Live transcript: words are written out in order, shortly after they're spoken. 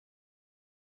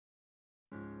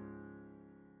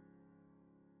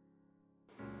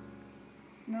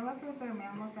Snow leopards are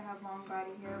mammals that have long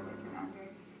body hair with an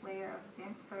underlayer of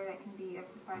dense fur that can be up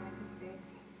to 5 inches thick.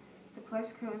 The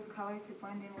plush coat is colored to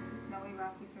blend in with the snowy,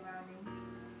 rocky surroundings.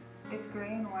 It's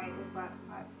gray and white with black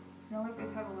spots. Snow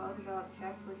leopards have a well-developed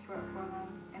chest with short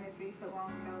forelimbs and a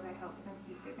 3-foot-long tail that helps them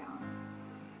keep their balance.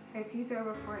 Their teeth are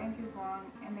over 4 inches long,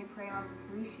 and they prey on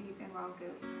blue sheep and wild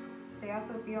goats. They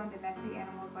also feed on domestic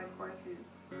animals like horses.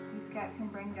 These cats can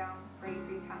bring down prey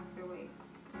 3 times their weight.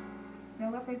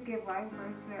 Snow leopards give live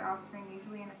birth to their offspring,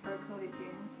 usually in a fur-coated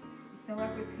den. Snow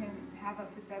leopards can have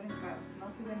up to 7 cubs.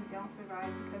 Most of them don't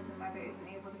survive because the mother isn't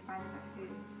able to find enough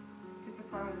food to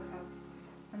support the cubs.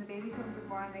 When the baby cubs are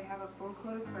born, they have a full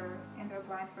coat of fur and are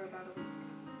blind for about a week.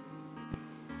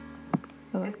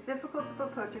 It's difficult to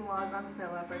put poaching laws on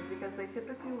snow leopards because they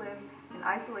typically live in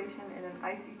isolation in an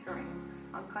icy terrain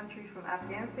on countries from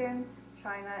Afghanistan,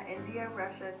 China, India,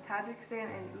 Russia, Tajikistan,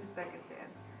 and Uzbekistan.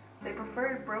 They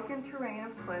prefer broken terrain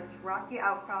of cliffs, rocky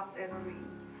outcrops, and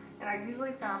ravines, and are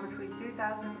usually found between 2,000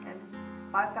 and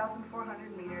 5,400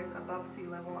 meters above sea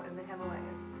level in the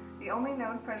Himalayas. The only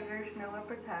known predators snow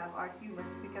leopards have are humans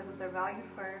because of their valued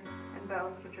fur and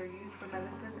bones, which are used for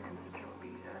medicine and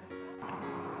anesthesia.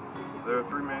 There are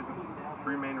three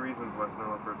main reasons why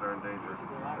snow leopards are endangered.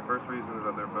 The first reason is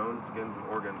that their bones, skins, and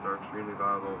organs are extremely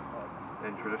valuable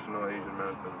in traditional Asian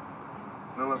medicine.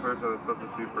 Snow leopards are the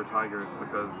substitute for tigers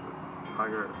because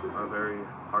tigers are very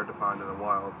hard to find in the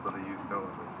wild, so they use snow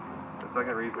leopards. The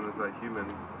second reason is that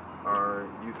humans are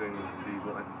using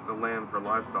the land for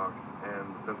livestock, and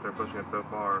since they're pushing it so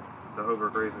far, the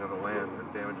overgrazing of the land is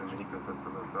damaging the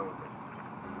ecosystem of snow leopards.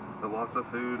 The loss of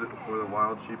food for the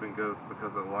wild sheep and goats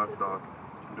because of livestock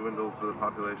dwindles the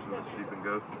population of sheep and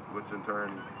goats, which in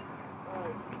turn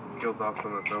kills off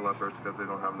some of the snow leopards because they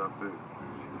don't have enough food.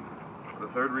 The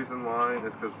third reason why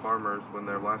is because farmers, when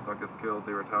their livestock gets killed,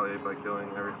 they retaliate by killing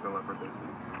every snow leopard they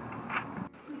see.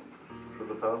 For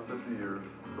the past 50 years,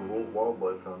 the World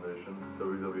Wildlife Foundation,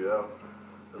 WWF,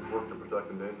 has worked to protect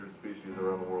endangered species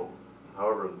around the world.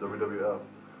 However, the WWF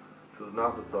does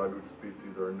not decide which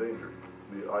species are endangered.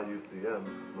 The IUCN,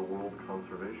 the World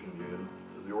Conservation Union,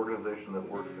 is the organization that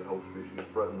works to help species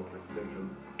threatened with extinction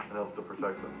and helps to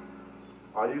protect them.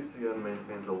 IUCN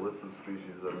maintains a list of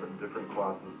species that are in different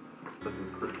classes, such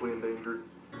as critically endangered,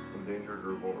 endangered,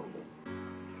 or vulnerable.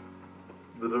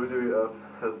 The WWF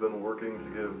has been working to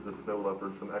give the snow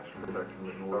leopard some extra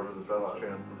protection. However, the best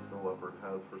chance the snow leopard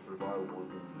has for survival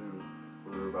is in zoos,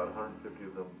 where there are about 150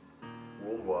 of them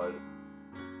worldwide.